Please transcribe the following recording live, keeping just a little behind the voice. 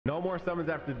No more summons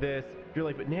after this. You're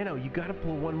like, but Nano, you gotta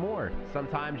pull one more.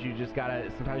 Sometimes you just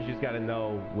gotta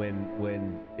know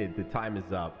when the time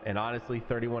is up. And honestly,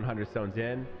 3,100 stones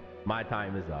in, my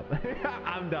time is up.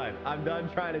 I'm done. I'm done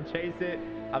trying to chase it.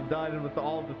 I'm done with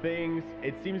all the things.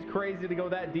 It seems crazy to go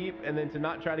that deep and then to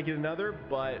not try to get another,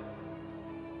 but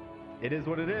it is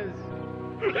what it is.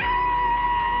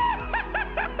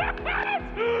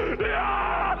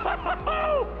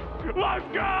 Let's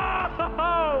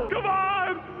go! Come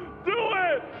on! Do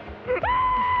it!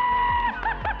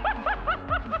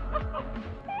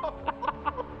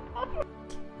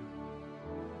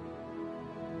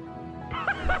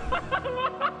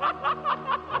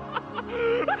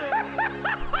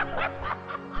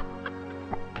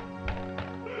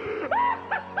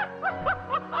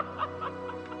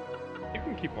 You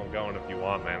can keep on going if you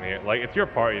want, man. Like, it's your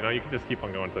part, you know? You can just keep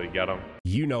on going until you get them.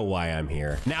 You know why I'm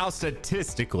here. Now,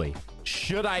 statistically,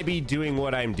 should I be doing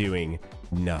what I'm doing?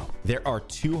 No. There are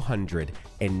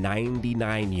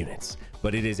 299 units,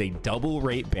 but it is a double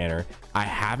rate banner. I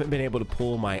haven't been able to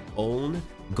pull my own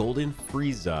Golden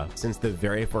Frieza since the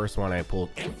very first one I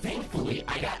pulled. And thankfully,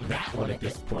 I got that one at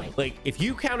this point. Like, if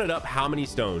you counted up how many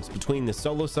stones between the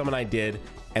solo summon I did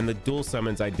and the dual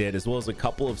summons I did, as well as a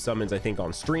couple of summons I think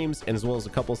on streams, and as well as a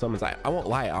couple of summons I won't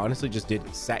lie, I honestly just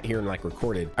sat here and like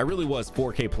recorded. I really was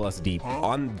 4K plus deep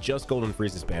on just Golden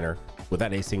Frieza's banner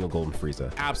without a single Golden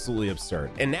Frieza. Absolutely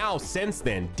absurd. And now since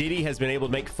then, Diddy has been able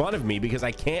to make fun of me because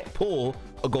I can't pull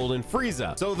a Golden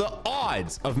Frieza. So the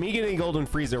odds of me getting a Golden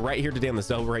Frieza right here today on the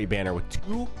Silver 8 banner with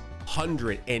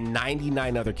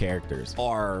 299 other characters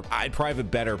are, I'd probably have a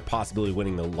better possibility of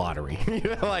winning the lottery. You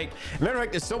know, like, matter of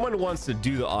fact, if someone wants to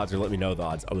do the odds or let me know the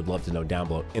odds, I would love to know down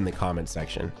below in the comment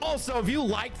section. Also, if you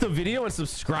liked the video and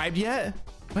subscribed yet,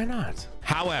 why not?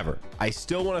 However, I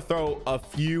still want to throw a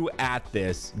few at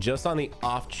this just on the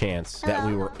off chance that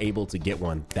we were able to get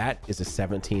one. That is a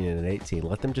 17 and an 18.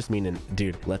 Let them just mean an,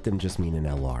 dude, let them just mean an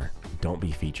LR. Don't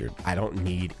be featured. I don't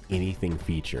need anything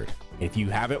featured. If you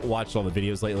haven't watched all the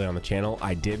videos lately on the channel,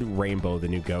 I did rainbow the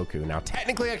new Goku. Now,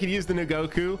 technically I could use the new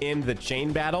Goku in the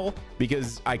chain battle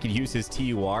because I could use his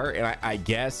TUR, and I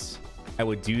guess I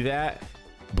would do that,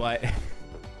 but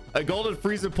a Golden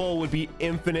Frieza pull would be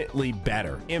infinitely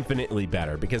better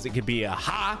because it could be a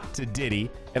ha to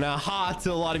Diddy and a ha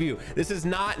to a lot of you. This is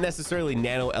not necessarily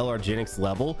Nano Nanogenix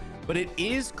level, but it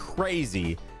is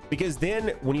crazy because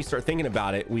then when you start thinking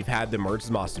about it, we've had the Merge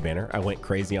Zamasu banner. I went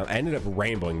crazy on, I ended up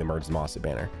rainbowing the Merge Zamasu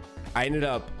banner. I ended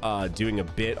up doing a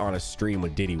bit on a stream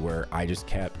with Diddy where I just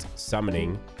kept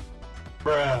summoning.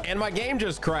 Bruh. And my game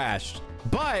just crashed.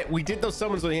 But we did those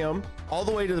summons with him all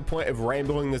the way to the point of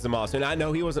rainbowing the Zamasu. And I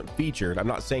know he wasn't featured. I'm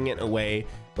not saying it in a way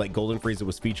like Golden Frieza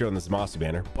was featured on the Zamasu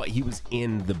banner, but he was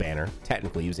in the banner.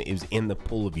 Technically, he was in the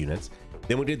pool of units.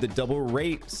 Then we did the double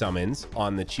rate summons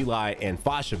on the Chilai and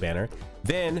Fasha banner.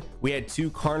 Then we had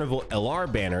 2 Carnival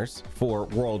LR banners for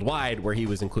worldwide where he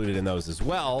was included in those as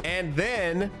well. And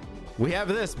then we have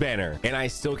this banner and I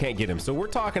still can't get him. So we're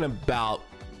talking about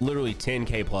literally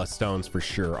 10K plus stones for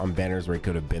sure on banners where he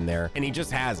could have been there, and he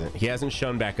just hasn't. He hasn't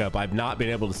shown back up. I've not been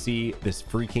able to see this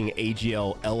freaking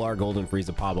AGL LR Golden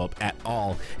Frieza pop up at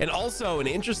all. And also an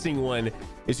interesting one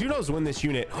is who knows when this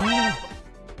unit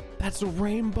that's a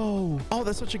rainbow. Oh,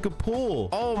 that's such a good pull.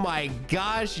 Oh my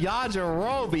gosh,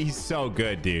 Yajirobe, he's so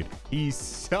good, dude. He's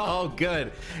so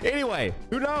good. Anyway,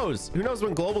 who knows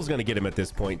when Global's gonna get him at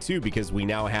this point too, because we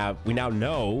now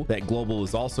know that Global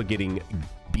is also getting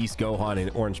Beast Gohan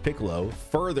and Orange Piccolo,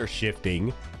 further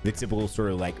shifting the typical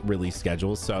sort of like release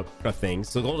schedules of things.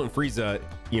 So Golden Frieza,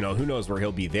 you know, who knows where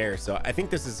he'll be there. So I think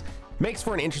this makes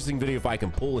for an interesting video if I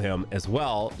can pull him as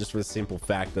well, just for the simple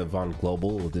fact of on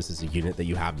Global, this is a unit that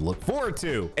you have to look forward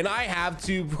to. And I have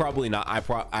to probably not, I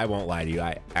won't lie to you.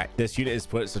 This unit has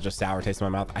put such a sour taste in my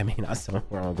mouth. I may not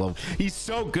somewhere on Global. He's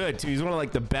so good too. He's one of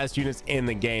like the best units in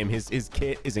the game. His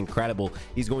kit is incredible.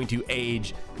 He's going to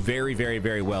age very, very,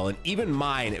 very well. And even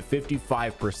mine at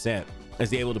 55%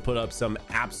 is able to put up some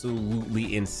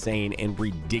absolutely insane and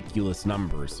ridiculous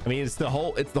numbers. I mean, it's the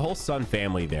whole Sun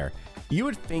family there. You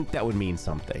would think that would mean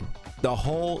something. The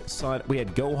whole Sun, we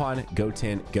had Gohan,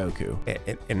 Goten, Goku,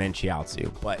 and then Chiaotzu.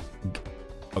 But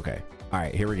okay, all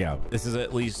right, here we go. This is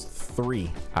at least 3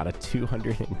 out of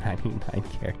 299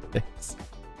 characters.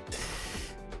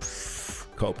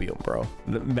 Copium, bro.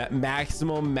 The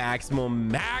maximum amounts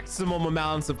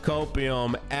of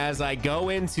copium as I go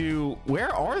into,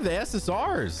 where are the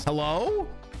SSRs? Hello?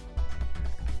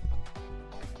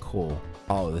 Cool.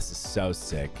 Oh, this is so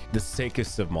sick. The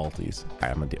sickest of multis. All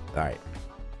right, I'm gonna do, all right.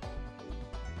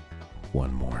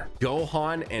 One more.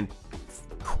 Gohan and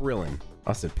Krillin.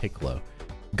 I said Piccolo.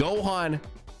 Gohan,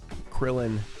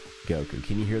 Krillin, Goku,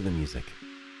 can you hear the music?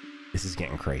 This is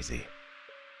getting crazy.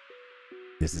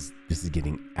 This is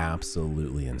getting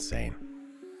absolutely insane.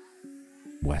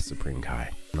 West Supreme Kai.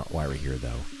 Not why we're here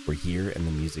though. We're here and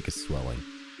the music is swelling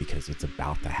because it's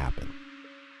about to happen.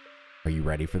 Are you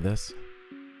ready for this?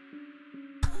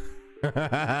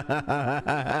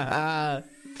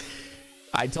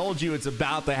 I told you it's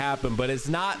about to happen, but it's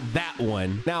not that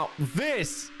one. Now,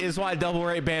 this is why double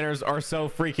rate banners are so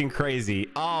freaking crazy.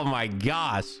 Oh my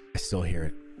gosh. I still hear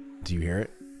it. Do you hear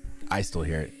it? I still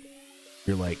hear it.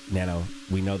 You're like, Nano,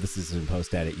 we know this is in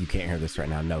post edit. You can't hear this right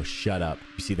now. No, shut up.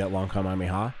 You see that long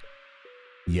Kamehameha?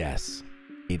 Yes.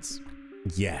 It's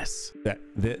yes.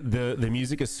 The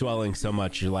music is swelling so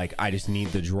much. You're like, I just need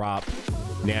the drop.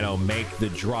 Nano, make the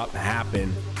drop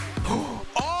happen.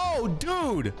 Oh,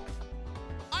 dude.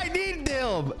 I need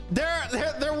them.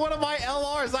 They're one of my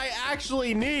LRs I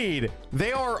actually need.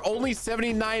 They are only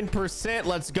 79%.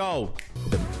 Let's go.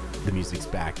 The music's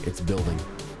back. It's building.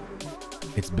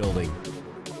 It's building.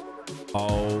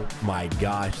 Oh my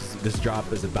gosh. This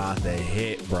drop is about to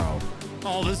hit, bro.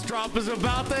 Oh, this drop is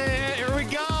about to hit. Here we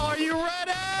go. Are you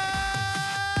ready?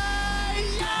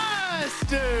 Yes,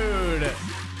 dude.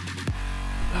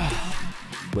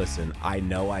 Listen, I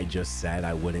know I just said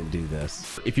I wouldn't do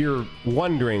this. If you're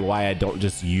wondering why I don't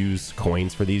just use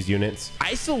coins for these units,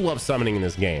 I still love summoning in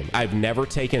this game. I've never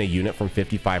taken a unit from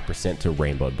 55% to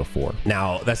rainbowed before.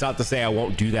 Now, that's not to say I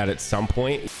won't do that at some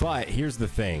point, but here's the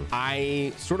thing.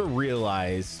 I sort of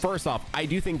realized, first off, I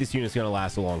do think this unit's gonna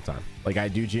last a long time. Like, I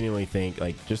do genuinely think,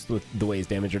 like, just with the ways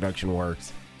damage reduction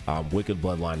works, Wicked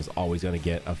Bloodline is always gonna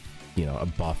get a, you know, a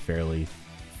buff fairly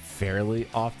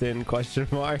often, question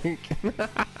mark. And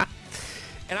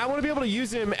I want to be able to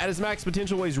use him at his max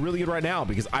potential where he's really good right now,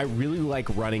 because I really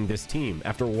like running this team.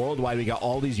 After Worldwide, we got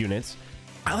all these units.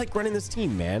 I like running this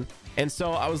team, man. And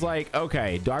so I was like,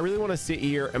 okay, do I really want to sit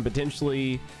here and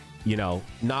potentially, you know,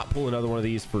 not pull another one of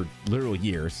these for literal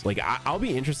years? Like, I'll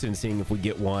be interested in seeing if we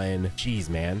get one. Jeez,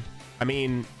 man. I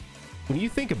mean, when you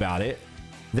think about it,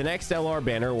 the next LR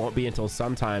banner won't be until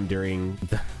sometime during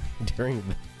the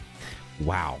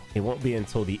wow, it won't be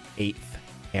until the 8th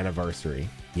anniversary.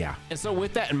 Yeah. And so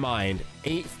with that in mind,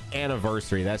 8th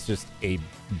anniversary, that's just a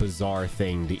bizarre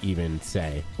thing to even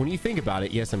say. When you think about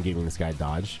it, yes, I'm giving this guy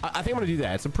dodge. I think I'm gonna do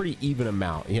that. It's a pretty even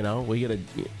amount, you know? We gotta,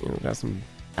 you know, got some,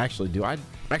 actually,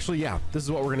 yeah, this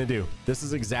is what we're gonna do. This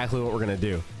is exactly what we're gonna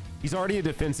do. He's already a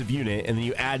defensive unit, and then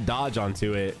you add dodge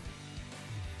onto it.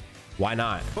 Why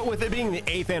not? But with it being the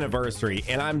 8th anniversary,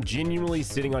 and I'm genuinely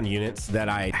sitting on units that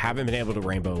I haven't been able to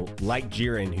rainbow, like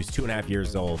Jiren, who's 2.5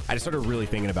 years old, I just started really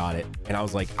thinking about it. And I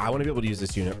was like, I want to be able to use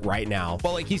this unit right now.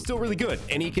 But like, he's still really good.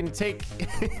 And he can take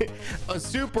a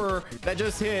super that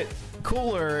just hit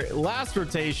Cooler last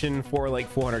rotation for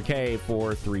like 400K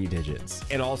for 3 digits.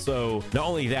 And also, not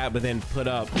only that, but then put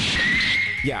up,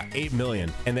 yeah, 8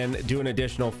 million, and then do an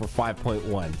additional for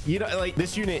 5.1. You know, like,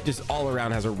 this unit just all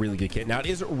around has a really good kit. Now, it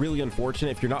is really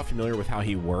unfortunate if you're not familiar with how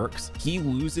he works. He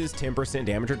loses 10%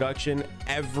 damage reduction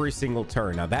every single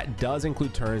turn. Now, that does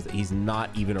include turns that he's not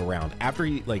even around. After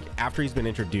he's been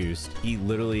introduced, he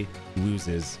literally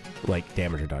loses like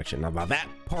damage reduction. Now, that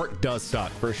part does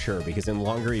suck for sure, because in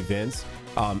longer events,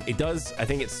 it does, I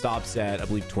think it stops at, I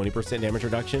believe, 20% damage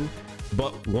reduction.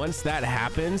 But once that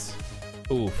happens,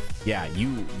 oof, yeah,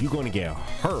 you gonna get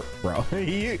hurt, bro.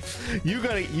 you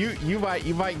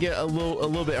might get a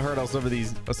little bit hurt on some of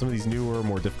these newer,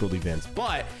 more difficult events.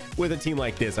 But with a team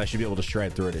like this, I should be able to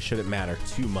shred through it. It shouldn't matter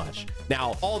too much.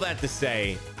 Now, all that to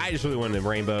say, I just really wanted him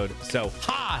rainbowed. So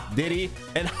ha, Diddy,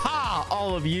 and ha,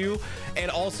 all of you. And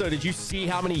also, did you see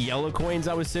how many yellow coins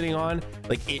I was sitting on?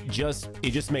 Like, it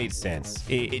just made sense.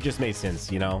 It just made sense,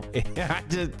 you know. I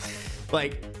just,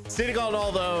 like, sitting on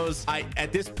all those,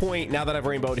 at this point, now that I've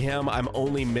rainbowed him, I'm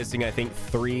only missing, I think,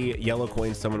 3 yellow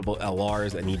coin summonable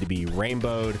LRs that need to be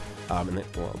rainbowed. And then,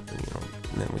 well, you know,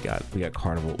 and then we got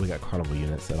carnival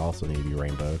units that also need to be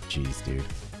rainbowed. Jeez, dude,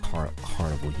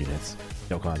 carnival units.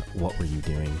 Dokkan, what were you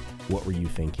doing? What were you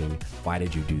thinking? Why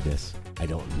did you do this? I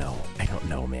don't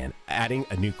know, man. Adding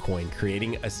a new coin,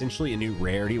 creating essentially a new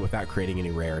rarity without creating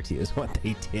any rarity is what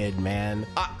they did, man.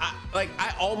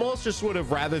 I almost just would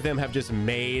have rather them have just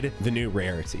made the new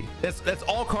rarity. That's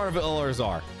all Carnival LRs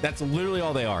are. That's literally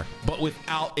all they are, but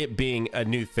without it being a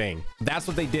new thing. That's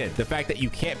what they did. The fact that you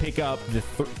can't pick up the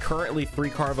currently 3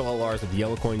 Carnival LRs with the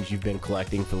yellow coins you've been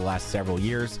collecting for the last several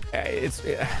years. It's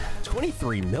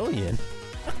 23 million.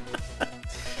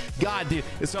 God, dude.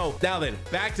 So now then,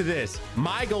 back to this.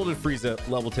 My Golden Frieza,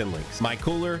 level 10 links. My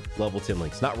Cooler, level 10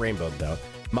 links. Not rainbowed though.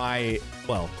 My,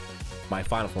 well, my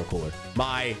final form cooler,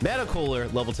 my meta cooler,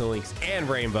 level 10 links, and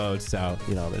rainbow. So,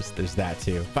 you know, there's that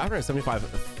too.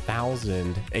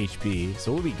 575,000 HP.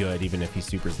 So we'll be good even if he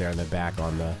supers there in the back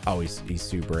on the, oh, he's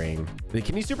supering.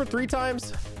 Can he super 3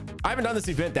 times? I haven't done this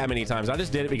event that many times. I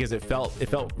just did it because it felt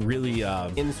really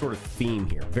in sort of theme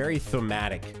here. Very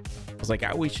thematic. I was like,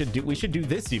 oh, we should do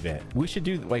this event. We should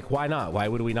do, like, why not? Why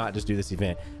would we not just do this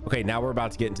event? Okay, now we're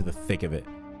about to get into the thick of it.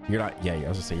 You're not, yeah, I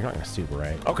was gonna say, you're not gonna super,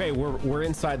 right? Okay, we're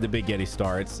inside the Big Yeti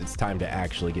Star. It's time to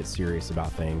actually get serious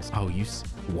about things. Oh,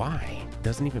 why?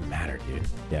 Doesn't even matter, dude.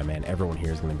 Yeah, man, everyone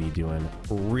here is gonna be doing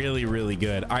really, really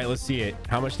good. All right, let's see it.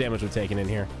 How much damage we're taking in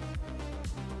here?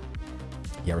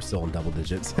 Yeah, we're still in double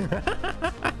digits.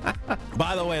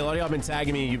 By the way, a lot of y'all have been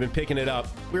tagging me. You've been picking it up.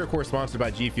 We are, of course, sponsored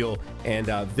by G Fuel, and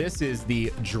this is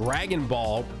the Dragon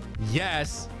Ball.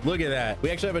 Yes, look at that.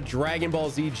 We actually have a Dragon Ball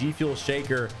Z G Fuel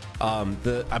shaker.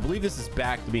 I believe this is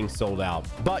back to being sold out,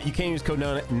 but you can use code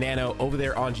NANO over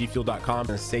there on gfuel.com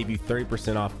and save you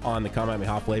 30% off on the Combat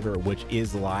Half Flavor, which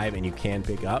is live and you can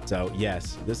pick up. So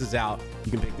yes, this is out.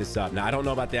 You can pick this up. Now, I don't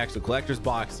know about the actual collector's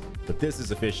box, but this is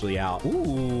officially out.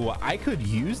 Ooh, I could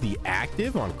use the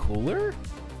active on cooler.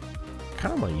 I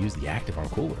kind of want to use the active on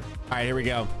cooler. All right, here we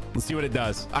go. Let's see what it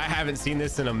does. I haven't seen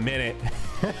this in a minute.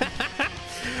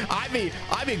 I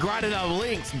be grinding up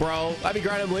links, bro. I be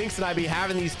grinding up links and I be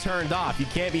having these turned off. You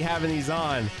can't be having these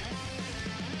on.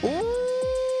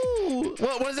 Ooh.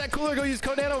 What is that cooler? Go use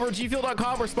code NANO over at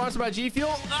gfuel.com. We're sponsored by G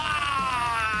Fuel.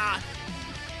 Ah!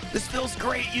 This feels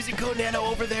great using code NANO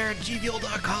over there at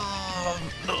gfuel.com.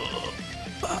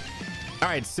 All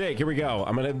right, sick. Here we go.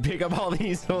 I'm going to pick up all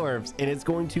these orbs and it's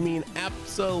going to mean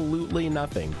absolutely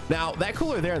nothing. Now, that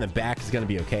cooler there in the back is going to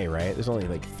be okay, right? There's only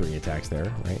like 3 attacks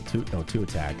there, right? 2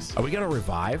 attacks. Are we going to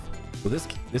revive? Well, this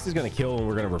is going to kill and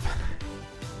we're going to revive.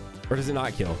 Or does it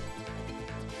not kill?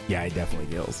 Yeah, it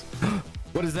definitely kills.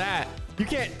 What is that? You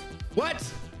can't. What?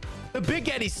 The Big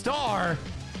Yeti Star?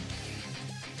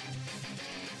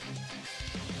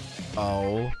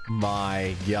 Oh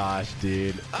my gosh,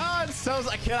 dude. Oh, it's so,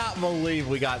 I cannot believe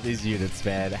we got these units,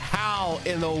 man. How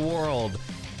in the world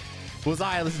was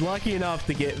I lucky enough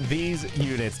to get these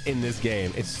units in this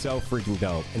game? It's so freaking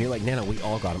dope. And you're like, Nano, we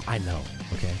all got them. I know.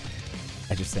 Okay.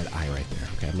 I just said I right there.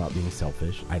 Okay. I'm not being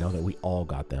selfish. I know that we all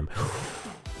got them.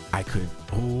 I could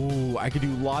do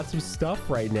lots of stuff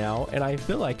right now, and I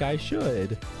feel like I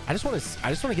should. I just want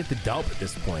to get the dub at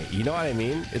this point. You know what I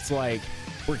mean? It's like,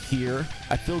 we're here.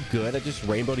 I feel good. I just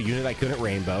rainbowed a unit I couldn't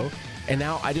rainbow. And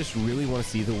now I just really want to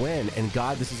see the win. And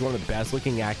God, this is one of the best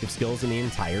looking active skills in the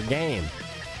entire game.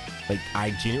 Like,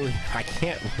 I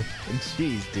can't.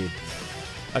 Jeez, dude.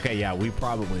 Okay, yeah, we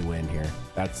probably win here.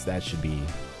 That should be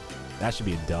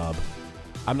a dub.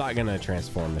 I'm not going to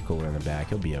transform the cooler in the back.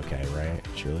 He'll be okay, right?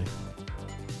 Surely.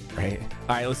 Right?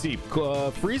 All right, let's see.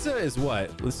 Frieza is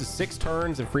what? This is 6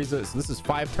 turns and Frieza. So this is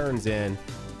 5 turns in.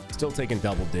 Still taking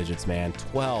double digits, man.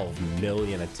 12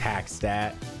 million attack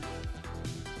stat.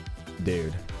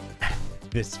 Dude,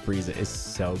 this Frieza is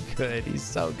so good. He's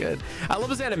so good. I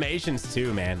love his animations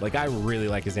too, man. Like, I really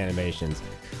like his animations.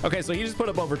 Okay, so he just put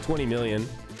up over 20 million,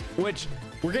 which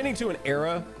we're getting to an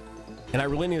era, and I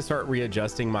really need to start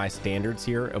readjusting my standards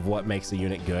here of what makes a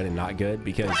unit good and not good,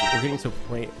 because we're getting to a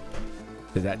point.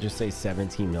 Did that just say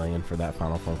 17 million for that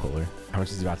final form cooler? How much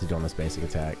is he about to do on this basic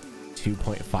attack?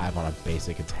 2.5 on a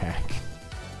basic attack.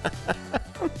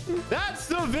 That's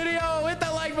the video. Hit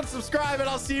that like button, subscribe, and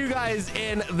I'll see you guys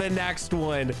in the next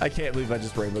one. I can't believe I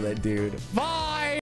just rainbowed that dude. Bye.